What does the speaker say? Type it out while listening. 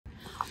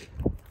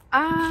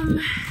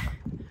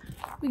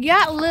We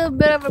got a little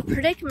bit of a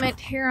predicament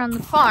here on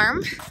the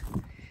farm.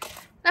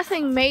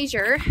 Nothing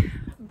major,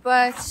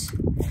 but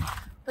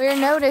we're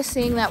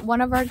noticing that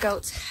one of our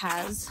goats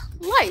has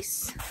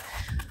lice,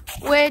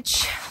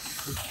 which,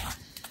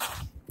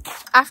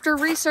 after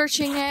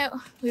researching it,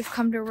 we've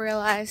come to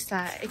realize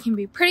that it can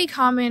be pretty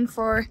common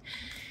for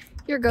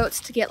your goats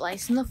to get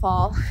lice in the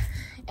fall,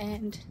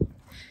 and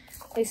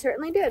they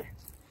certainly did.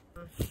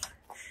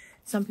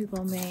 Some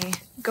people may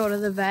go to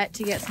the vet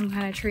to get some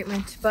kind of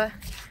treatment, but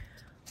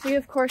we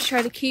of course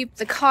try to keep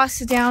the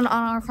costs down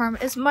on our farm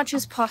as much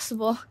as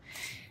possible.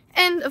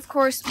 And of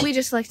course, we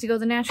just like to go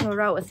the natural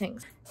route with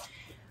things.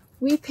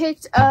 We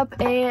picked up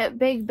a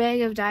big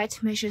bag of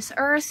diatomaceous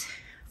earth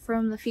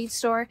from the feed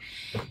store,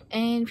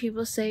 and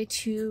people say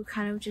to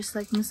kind of just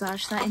like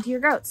massage that into your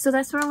goats. So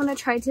that's what I'm going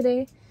to try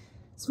today.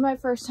 It's my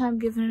first time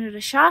giving it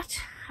a shot.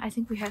 I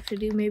think we have to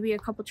do maybe a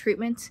couple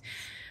treatments.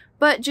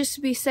 But just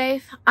to be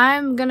safe,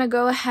 I'm gonna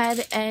go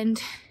ahead and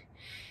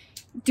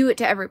do it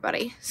to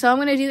everybody. So I'm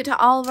gonna do it to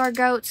all of our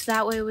goats.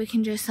 That way we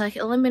can just like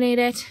eliminate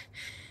it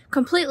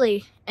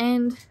completely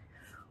and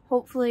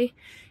hopefully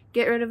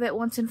get rid of it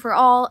once and for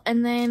all.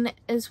 And then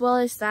as well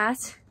as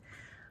that,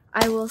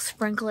 I will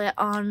sprinkle it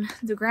on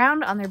the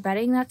ground, on their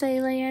bedding that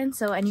they lay in.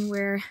 So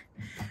anywhere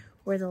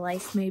where the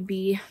lice may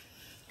be,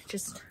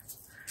 just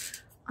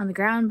on the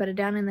ground, bedded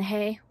down in the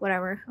hay,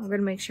 whatever. I'm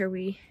gonna make sure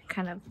we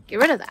kind of get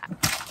rid of that.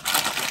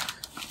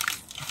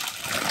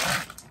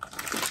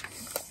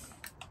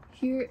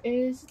 Here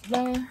is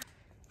the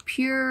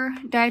pure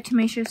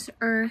diatomaceous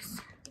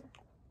earth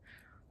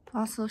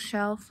fossil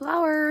shell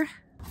flower.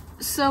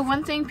 So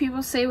one thing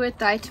people say with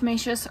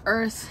diatomaceous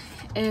earth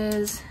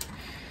is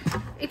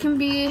it can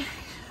be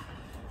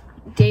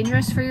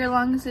dangerous for your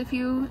lungs if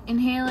you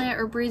inhale it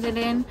or breathe it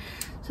in.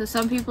 So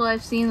some people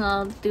I've seen,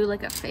 they'll do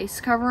like a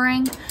face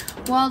covering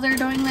while they're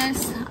doing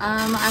this.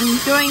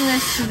 I'm doing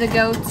this to the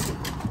goats.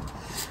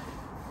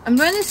 I'm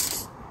doing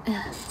this,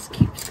 let's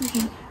keep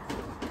squeaking.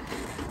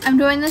 I'm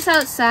doing this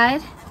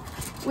outside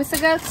with the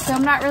goats, so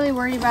I'm not really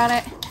worried about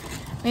it.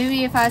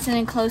 Maybe if I was in an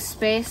enclosed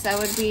space, I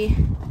would be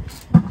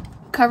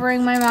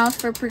covering my mouth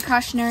for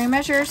precautionary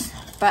measures,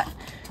 but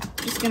I'm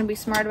just gonna be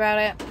smart about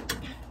it.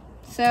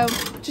 So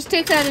just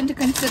take that into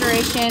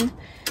consideration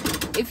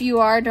if you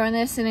are doing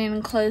this in an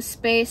enclosed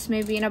space,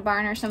 maybe in a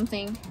barn or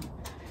something,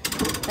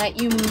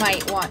 that you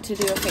might want to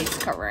do a face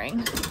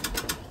covering.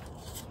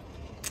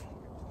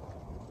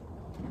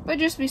 But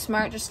just be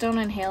smart, just don't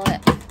inhale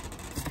it.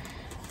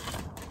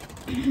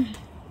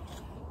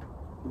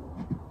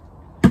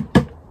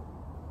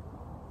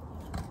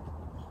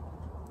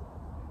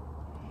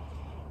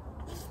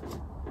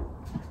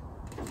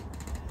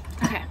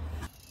 Okay.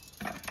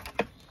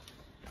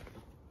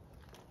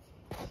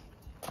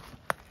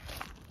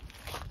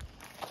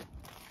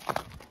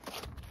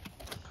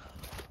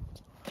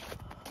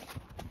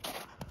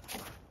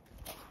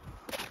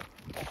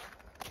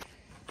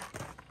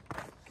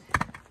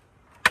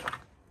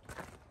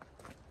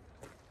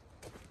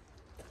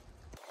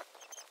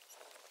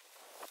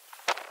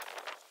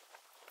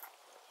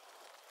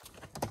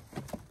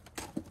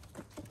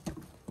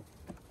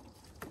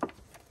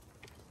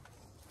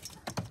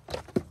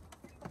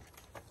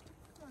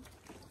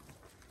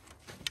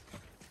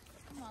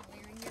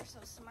 So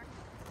smart.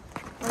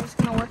 We're just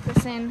gonna work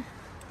this in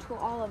to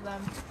all of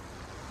them.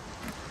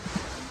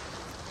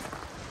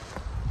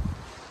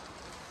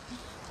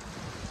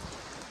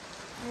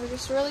 And we're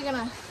just really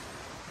gonna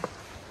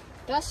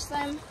dust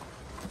them.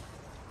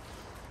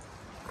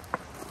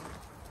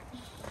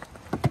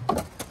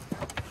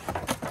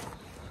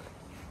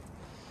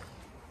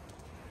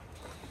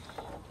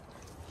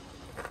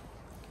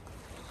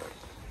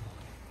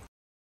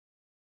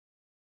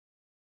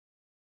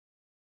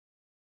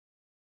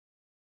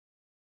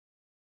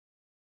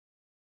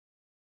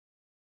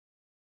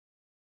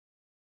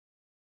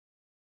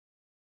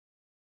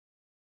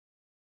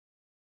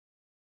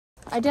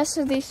 I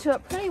dusted these two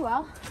up pretty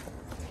well.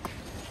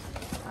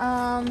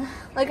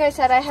 Like I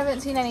said, I haven't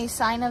seen any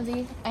sign of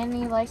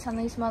any lice on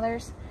these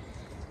mothers,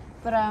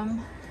 but I'm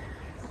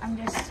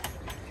just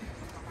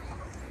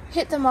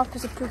hit them up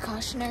as a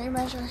precautionary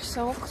measure.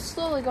 So we'll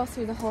slowly go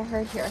through the whole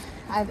herd here.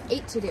 I have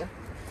 8 to do.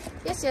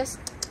 Yes, yes.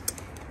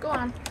 Go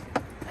on.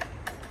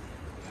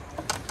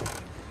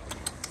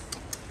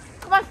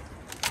 Come on.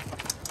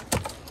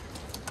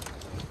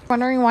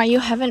 Wondering why you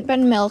haven't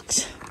been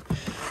milked.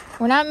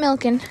 We're not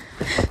milking.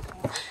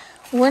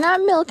 We're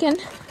not milking.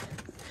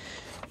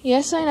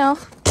 Yes, I know.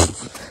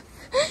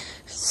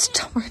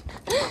 Stubborn.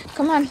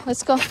 Come on,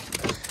 let's go.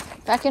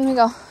 Back in we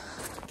go.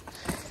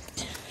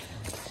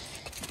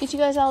 Get you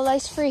guys all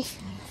lice free.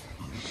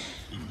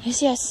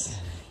 Yes,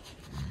 yes.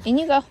 In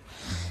you go.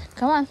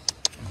 Come on.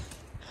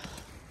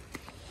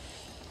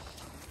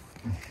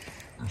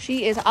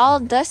 She is all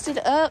dusted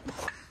up.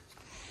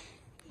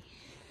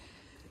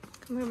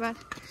 Come here, bud.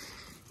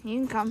 You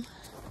can come.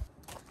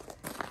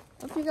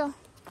 Up you go,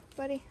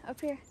 buddy. Up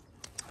here.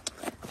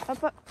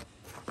 Up, up.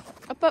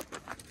 Up, up.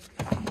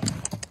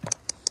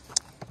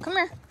 Come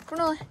here,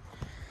 Cornelia.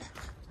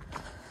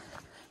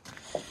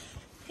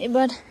 Hey,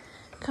 bud.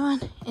 Come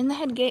on, in the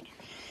head gate.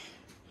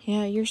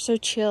 Yeah, you're so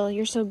chill.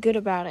 You're so good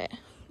about it.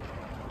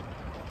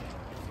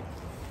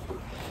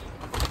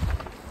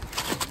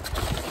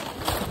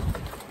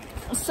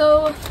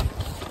 So,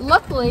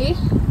 luckily,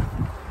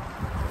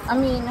 I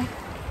mean,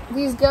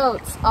 these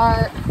goats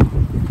are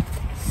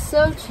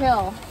so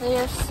chill. They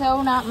are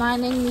so not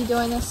minding me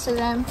doing this to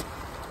them.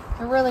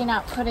 They're really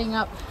not putting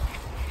up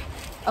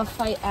a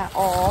fight at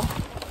all.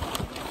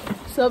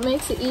 So it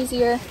makes it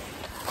easier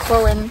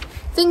for when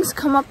things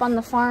come up on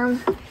the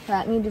farm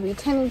that need to be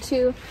tended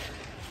to,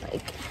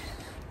 like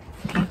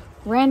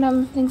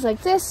random things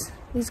like this.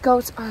 These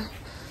goats are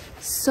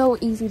so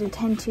easy to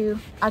tend to.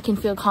 I can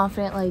feel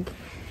confident like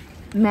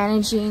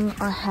managing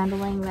or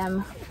handling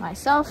them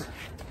myself.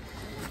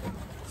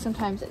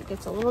 Sometimes it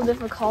gets a little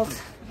difficult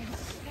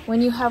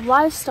when you have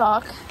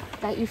livestock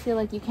that you feel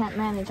like you can't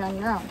manage on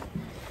your own.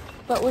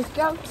 But with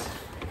goats,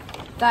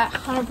 that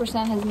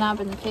 100% has not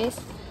been the case.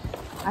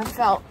 I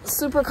felt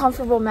super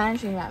comfortable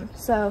managing them.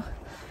 So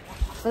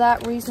for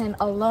that reason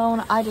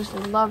alone, I just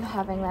love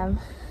having them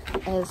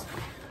as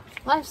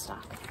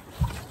livestock.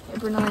 Hey,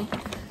 Brunelli,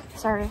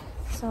 sorry,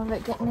 some of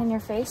it getting in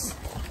your face.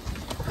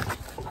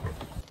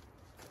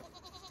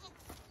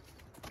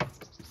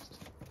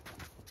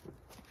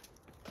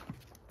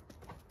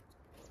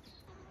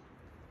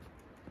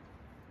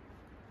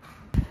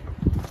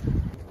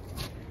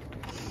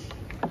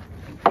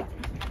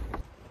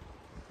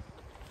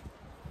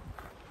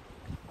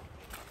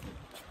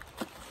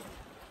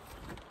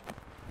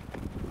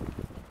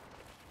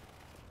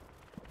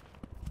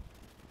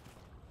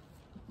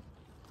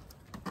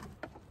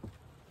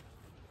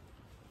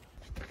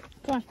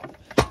 Come on.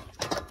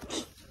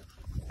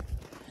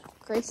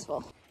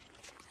 Graceful.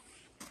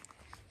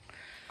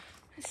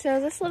 So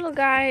this little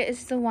guy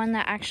is the one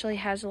that actually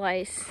has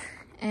lice.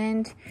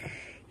 And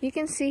you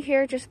can see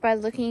here just by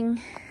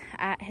looking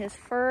at his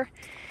fur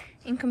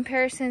in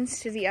comparisons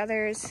to the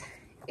others,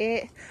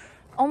 it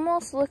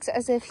almost looks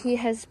as if he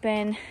has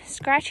been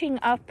scratching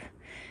up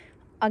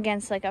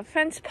against like a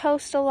fence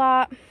post a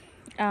lot.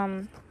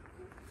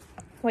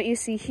 What you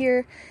see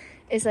here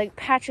is like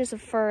patches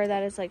of fur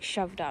that is like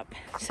shoved up.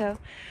 So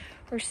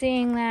we're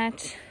seeing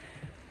that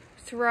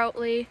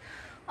throughoutly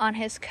on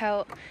his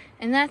coat,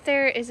 and that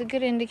there is a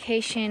good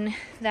indication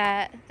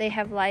that they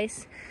have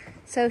lice.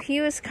 So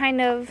he was kind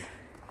of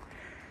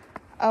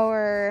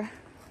our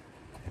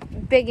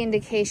big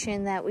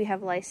indication that we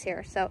have lice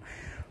here. So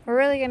we're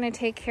really going to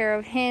take care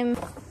of him.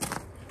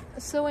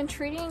 So when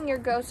treating your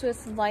goats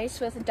with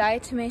lice with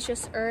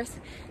diatomaceous earth,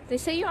 they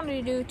say you want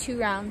to do 2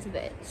 rounds of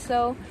it.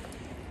 So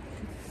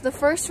the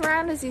first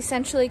round is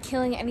essentially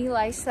killing any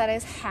lice that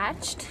is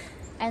hatched,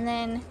 and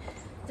then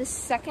the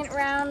second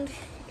round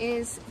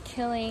is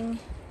killing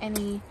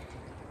any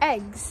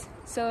eggs.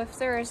 So if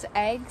there's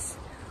eggs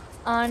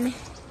on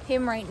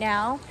him right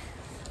now,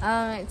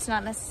 it's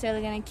not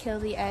necessarily going to kill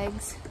the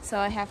eggs, so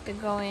I have to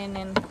go in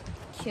and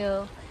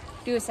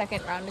do a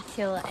second round to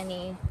kill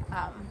any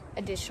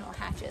additional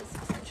hatches,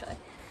 essentially.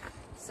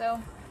 So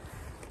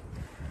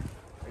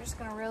we're just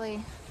going to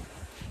really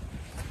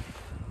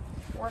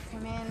work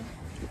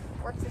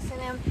this in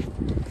him.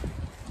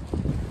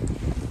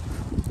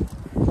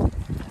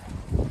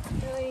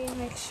 Really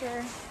make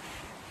sure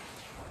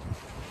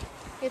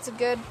it's a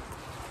good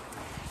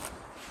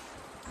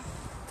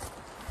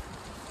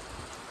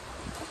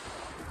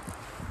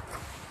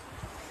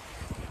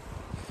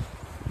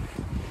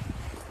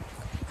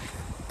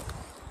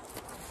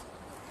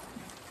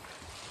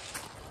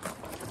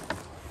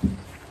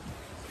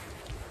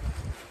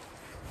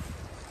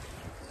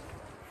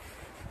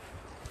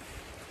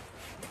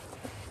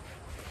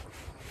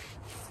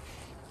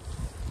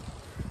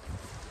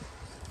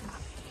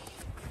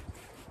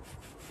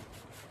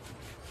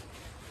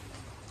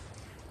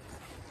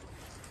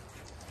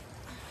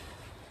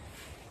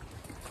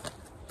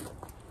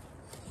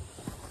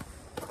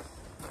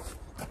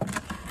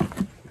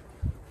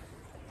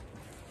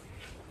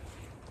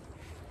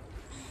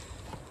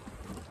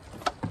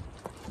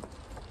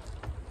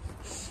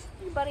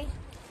buddy.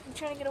 You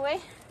trying to get away?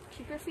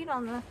 Keep your feet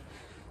on the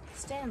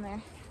stand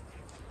there.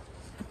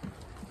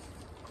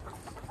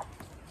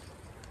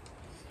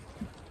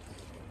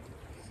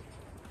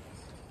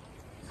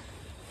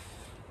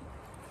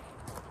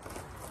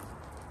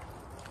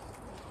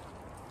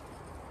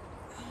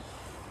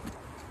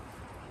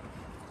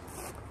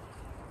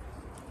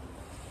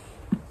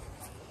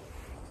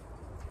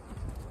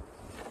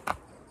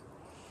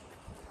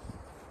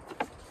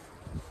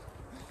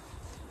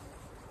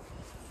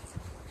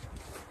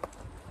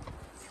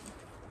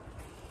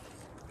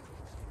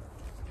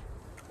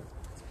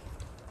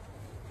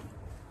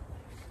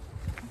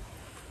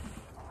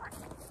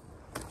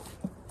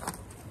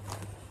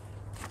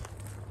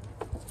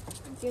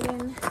 Get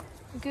in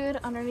good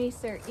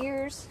underneath their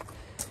ears.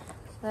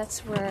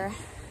 That's where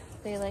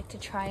they like to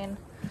try and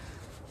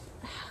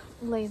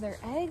lay their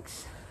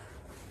eggs.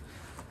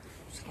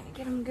 Just gonna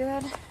get them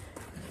good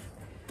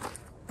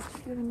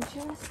in the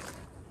chest.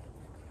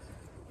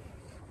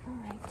 All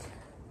right,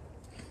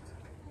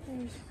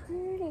 there's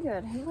pretty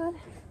good. Hey, bud.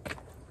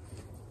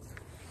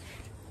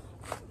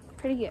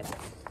 Pretty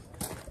good.